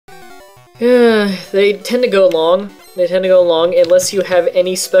Yeah, they tend to go long. They tend to go long unless you have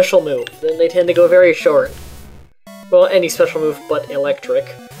any special move. Then they tend to go very short. Well, any special move but electric.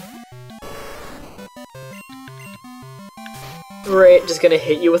 Right, just gonna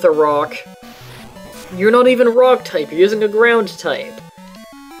hit you with a rock. You're not even a rock type, you're using a ground type.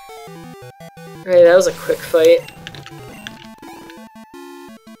 Right, that was a quick fight.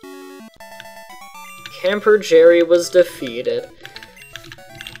 Camper Jerry was defeated.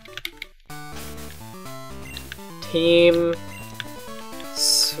 Team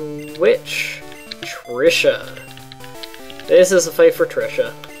Switch Trisha. This is a fight for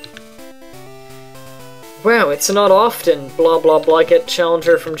Trisha. Wow, it's not often, blah blah blah, get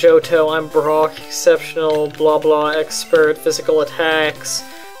challenger from Johto, I'm Brock, exceptional, blah blah, expert, physical attacks,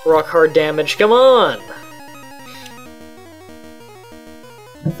 rock hard damage, come on!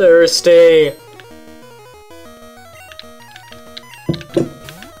 Thirsty!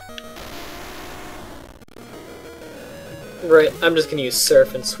 Right, I'm just gonna use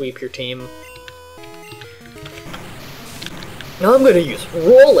Surf and sweep your team. Now I'm gonna use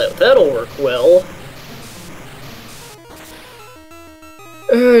Rollout, that'll work well.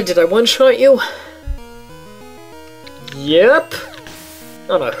 Did I one-shot you? Yep. I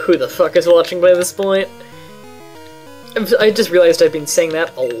don't know who the fuck is watching by this point. I just realized I've been saying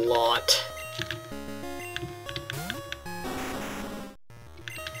that a lot.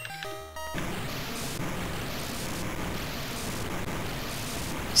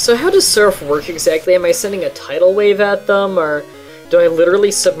 So how does Surf work exactly? Am I sending a tidal wave at them, or do I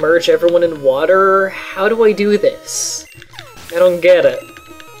literally submerge everyone in water? How do I do this? I don't get it.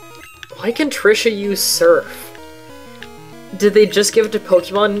 Why can Trisha use Surf? Did they just give it to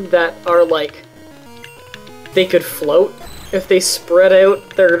Pokemon that are like... they could float if they spread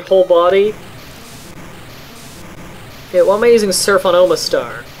out their whole body? Yeah, why am I using Surf on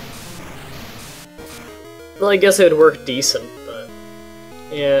Omastar? Well, I guess it would work decent, but...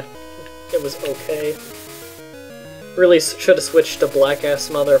 yeah, it was okay. Really should have switched to Black-ass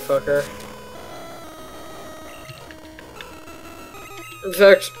motherfucker. In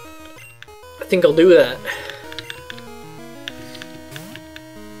fact... I think I'll do that.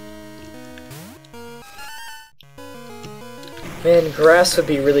 Man, grass would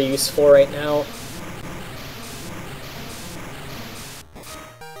be really useful right now.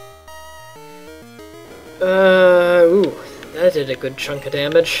 Ooh, that did a good chunk of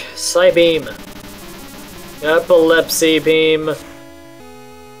damage. Psybeam. Epilepsy beam. I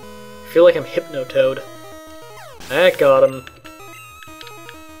feel like I'm Hypnotoad. That got him.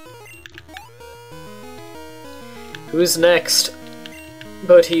 Who's next?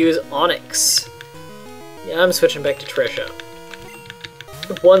 About to use Onyx. Yeah, I'm switching back to Trisha.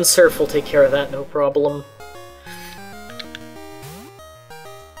 One Surf will take care of that, no problem.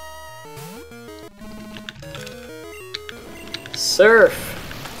 Surf!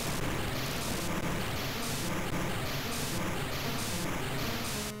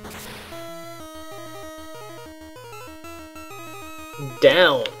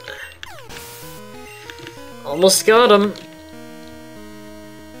 Down. Almost got him.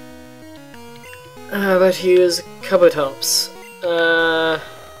 About to use Kabutops.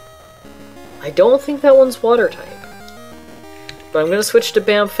 I don't think that one's water type. But I'm gonna switch to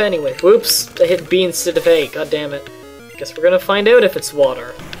Bamf anyway. Whoops! I hit B instead of A, god damn it. Guess we're gonna find out if it's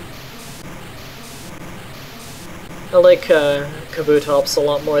water. I like Kabutops a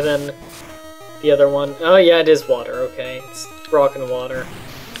lot more than the other one. Oh yeah, it is water, okay. It's rock and water.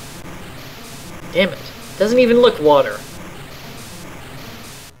 Damn it. Doesn't even look water.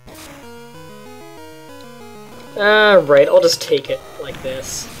 Right, I'll just take it like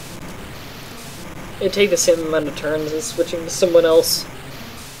this. It'd take the same amount of turns as switching to someone else.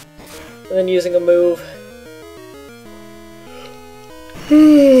 And then using a move.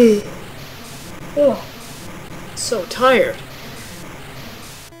 Oh, so tired.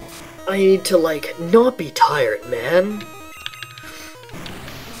 I need to, like, not be tired, man.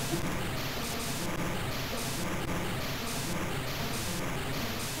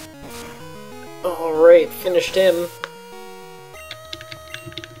 Alright, finished him.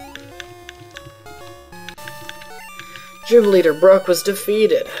 Gym Leader Brock was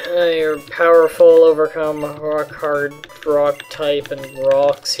defeated. You're powerful, overcome rock hard, rock type, and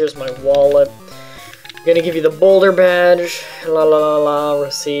rocks. Here's my wallet. I'm gonna give you the boulder badge. La la la la,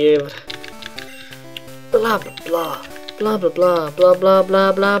 received. Blah blah blah. Blah blah blah. Blah blah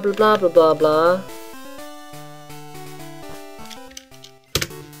blah blah blah blah blah blah blah.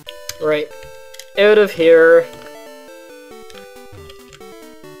 Right. Out of here.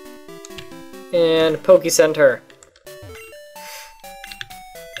 And Poke Center.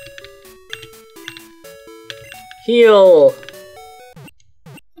 Heal!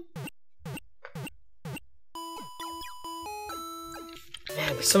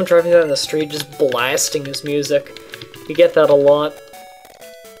 Man, there's someone driving down the street just blasting his music. You get that a lot.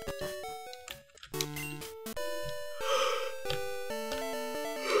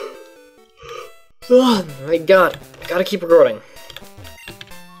 Oh my god, I gotta keep recording.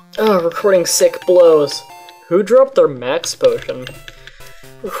 Oh, recording sick blows. Who dropped their max potion?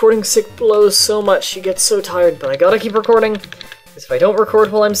 Recording sick blows so much, you get so tired, but I gotta keep recording. Because if I don't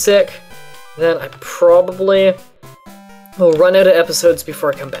record while I'm sick, then I probably will run out of episodes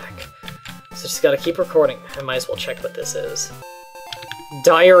before I come back. So just gotta keep recording. I might as well check what this is.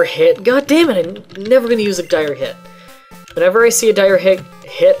 Dire hit? God damn it, I'm never gonna use a dire hit. Whenever I see a dire hit,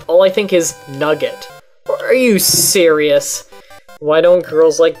 all I think is Nugget. Are you serious? Why don't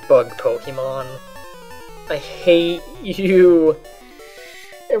girls like bug Pokemon? I hate you.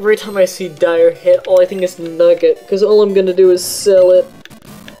 Every time I see dire hit, all I think is Nugget, because all I'm gonna do is sell it.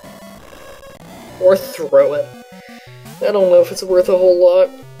 Or throw it. I don't know if it's worth a whole lot.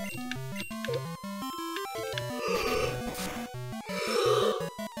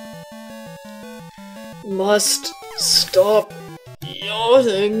 Must stop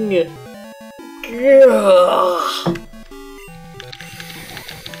yawning. Gah.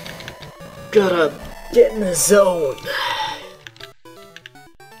 Gotta get in the zone.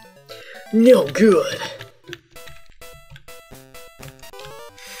 No good.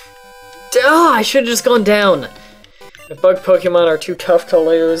 Ah, I should've just gone down. The bug Pokemon are too tough to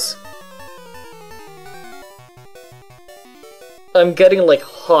lose. I'm getting like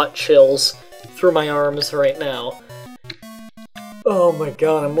hot chills through my arms right now. Oh my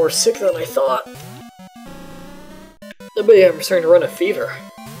god, I'm more sick than I thought. But yeah, I'm starting to run a fever.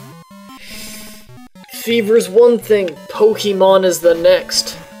 Fever's one thing, Pokemon is the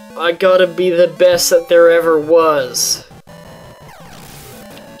next. I gotta be the best that there ever was.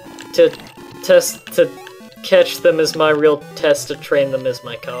 To catch them is my real test, to train them is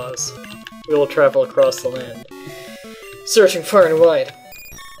my cause. We will travel across the land, searching far and wide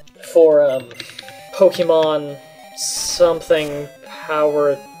for, Pokemon something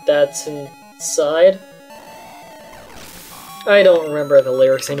power that's inside. I don't remember the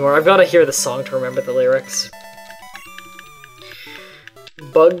lyrics anymore. I've gotta hear the song to remember the lyrics.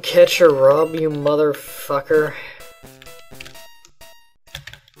 Bug catcher Rob, you motherfucker.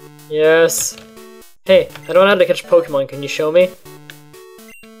 Yes. Hey, I don't know how to catch Pokemon, can you show me?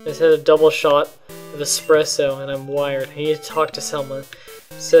 I just had a double shot of espresso and I'm wired. I need to talk to someone,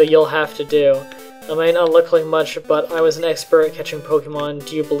 so you'll have to do. I might not look like much, but I was an expert at catching Pokemon.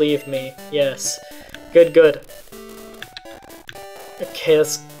 Do you believe me? Yes. Good, good. Okay,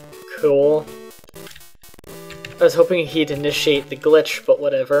 that's cool. I was hoping he'd initiate the glitch, but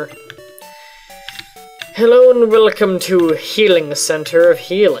whatever. Hello and welcome to Healing Center of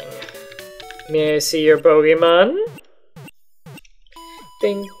Healing. May I see your Pokemon?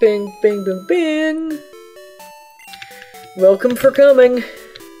 Bing, bing, bing, bing, bing! Welcome for coming!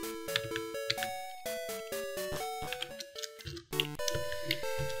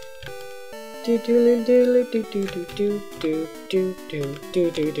 Do do do do do do do do do do do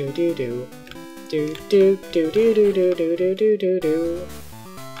do do do do do. Do do do do do do do do do do do.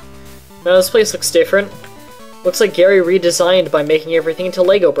 Now this place looks different. Looks like Gary redesigned by making everything into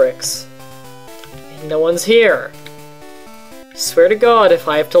Lego bricks. And no one's here. I swear to God, if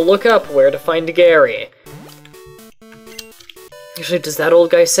I have to look up where to find Gary. Actually, does that old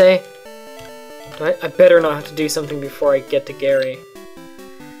guy say? I better not have to do something before I get to Gary.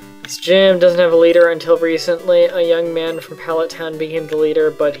 This gym doesn't have a leader until recently. A young man from Pallet Town became the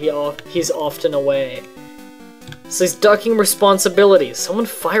leader, but he's often away. So he's ducking responsibilities. Someone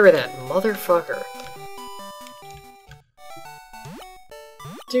fire that motherfucker.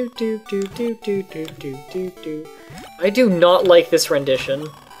 Do do do do do do do do do. I do not like this rendition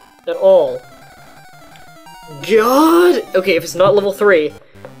at all. God! Okay, if it's not level 3,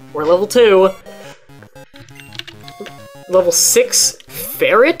 or level 2, level 6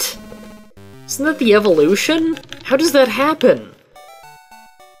 ferret? Isn't that the evolution? How does that happen?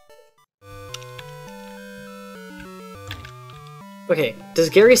 Okay, does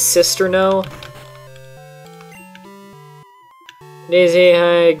Gary's sister know? Daisy,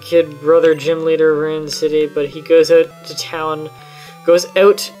 hi, kid brother gym leader ran the city, but he goes out of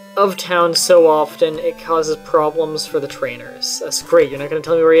town so often it causes problems for the trainers. That's great, you're not gonna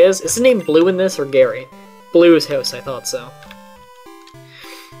tell me where he is? Is his name Blue in this, or Gary? Blue's house, I thought so.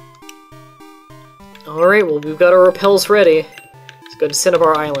 Alright, well we've got our repels ready. Let's go to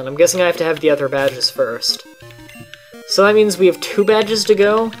Cinnabar Island. I'm guessing I have to have the other badges first. So that means we have 2 badges to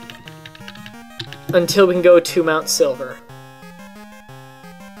go? until we can go to Mount Silver.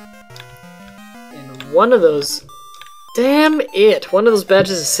 And one of those... Damn it! One of those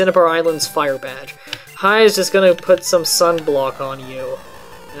badges is Cinnabar Island's fire badge. Hi is just gonna put some sunblock on you.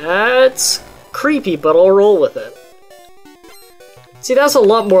 That's creepy, but I'll roll with it. See, that's a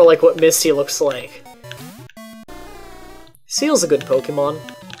lot more like what Misty looks like. Seal's a good Pokemon.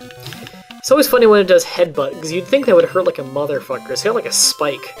 It's always funny when it does Headbutt, because you'd think that would hurt like a motherfucker. It's got like a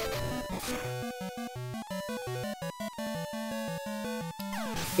spike.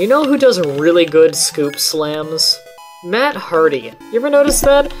 You know who does really good scoop slams? Matt Hardy. You ever notice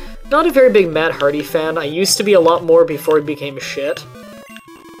that? Not a very big Matt Hardy fan. I used to be a lot more before he became shit.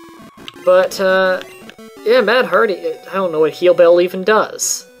 But, yeah, Matt Hardy, I don't know what Heal Bell even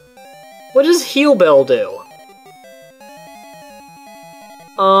does. What does Heal Bell do?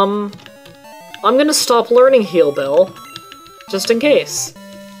 I'm gonna stop learning Heal Bell, just in case.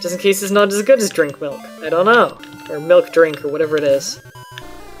 Just in case it's not as good as Drink Milk. I don't know. Or Milk Drink, or whatever it is.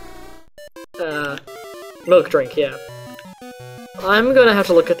 Milk Drink, yeah. I'm gonna have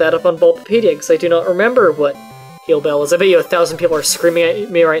to look at that up on Bulbapedia, because I do not remember what Heal Bell is. I bet you 1,000 people are screaming at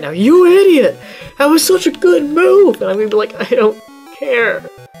me right now, "You idiot! That was such a good move!" And I'm gonna be like, I don't care.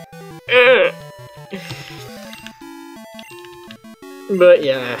 But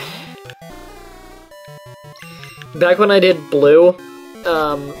yeah. Back when I did Blue,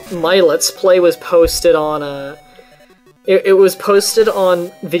 my Let's Play was posted on, it was posted on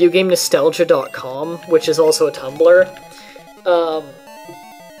VideoGameNostalgia.com, which is also a Tumblr.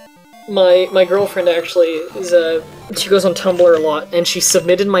 My girlfriend actually is she goes on Tumblr a lot, and she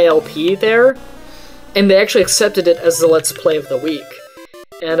submitted my LP there, and they actually accepted it as the Let's Play of the week.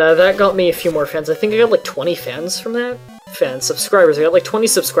 And that got me a few more fans. I think I got like 20 fans from that. Subscribers. I got like 20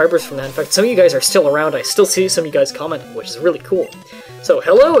 subscribers from that. In fact, some of you guys are still around. I still see some of you guys commenting, which is really cool. So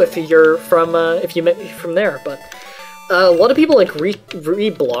hello if you're from, if you met me from there, but a lot of people like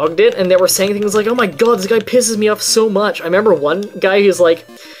reblogged it, and they were saying things like, "Oh my god, this guy pisses me off so much." I remember one guy who's like,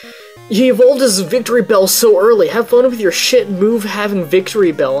 "He evolved his Victory Bell so early. Have fun with your shit move having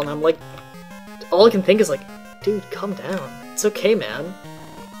Victory Bell." And I'm like, all I can think is like, dude, calm down. It's okay, man.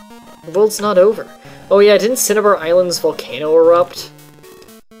 The world's not over. Oh yeah, didn't Cinnabar Island's volcano erupt?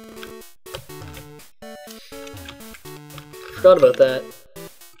 Forgot about that.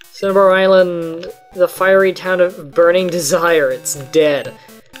 Cinnabar Island, the fiery town of burning desire, it's dead.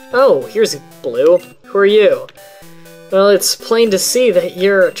 Oh, here's Blue. Who are you? Well, it's plain to see that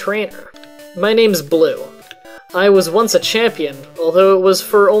you're a trainer. My name's Blue. I was once a champion, although it was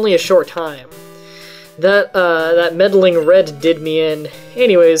for only a short time. That meddling Red did me in.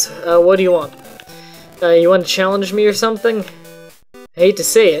 Anyways, what do you want? You want to challenge me or something? I hate to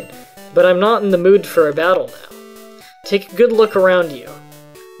say it, but I'm not in the mood for a battle now. Take a good look around you.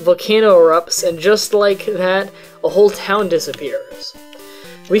 Volcano erupts, and just like that, a whole town disappears.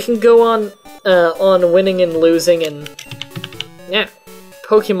 We can go on winning and losing and, yeah,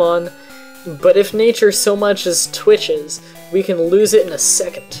 Pokemon, but if nature so much as twitches, we can lose it in a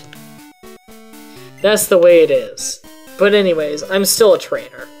second. That's the way it is. But anyways, I'm still a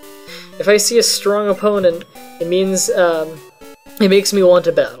trainer. If I see a strong opponent, it means, it makes me want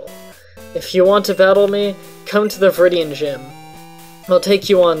to battle. If you want to battle me, come to the Viridian Gym. I'll take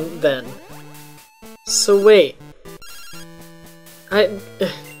you on then. So wait. Isn't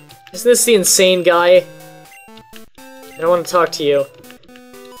this the insane guy? I don't want to talk to you.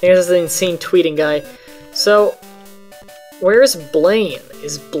 I think this is the insane tweeting guy. So, where's Blaine?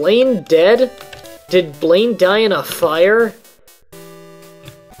 Is Blaine dead? Did Blaine die in a fire?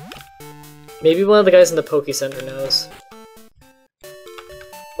 Maybe one of the guys in the Poke Center knows.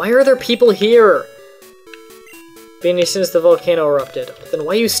 Why are there people here? Been here since the volcano erupted. Then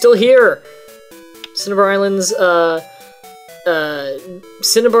why are you still here? Cinnabar Island's,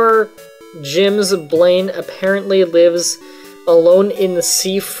 Cinnabar Gym's Blaine apparently lives alone in the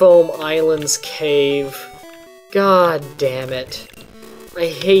Seafoam Island's cave. God damn it. I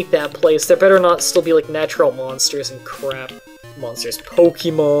hate that place. There better not still be, like, natural monsters and crap. Monsters.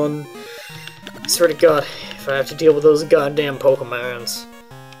 Pokemon. I swear to God, if I have to deal with those goddamn Pokemons.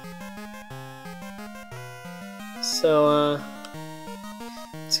 So,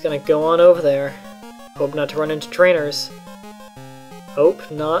 just gonna go on over there. Hope not to run into trainers. Hope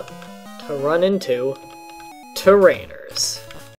not to run into trainers.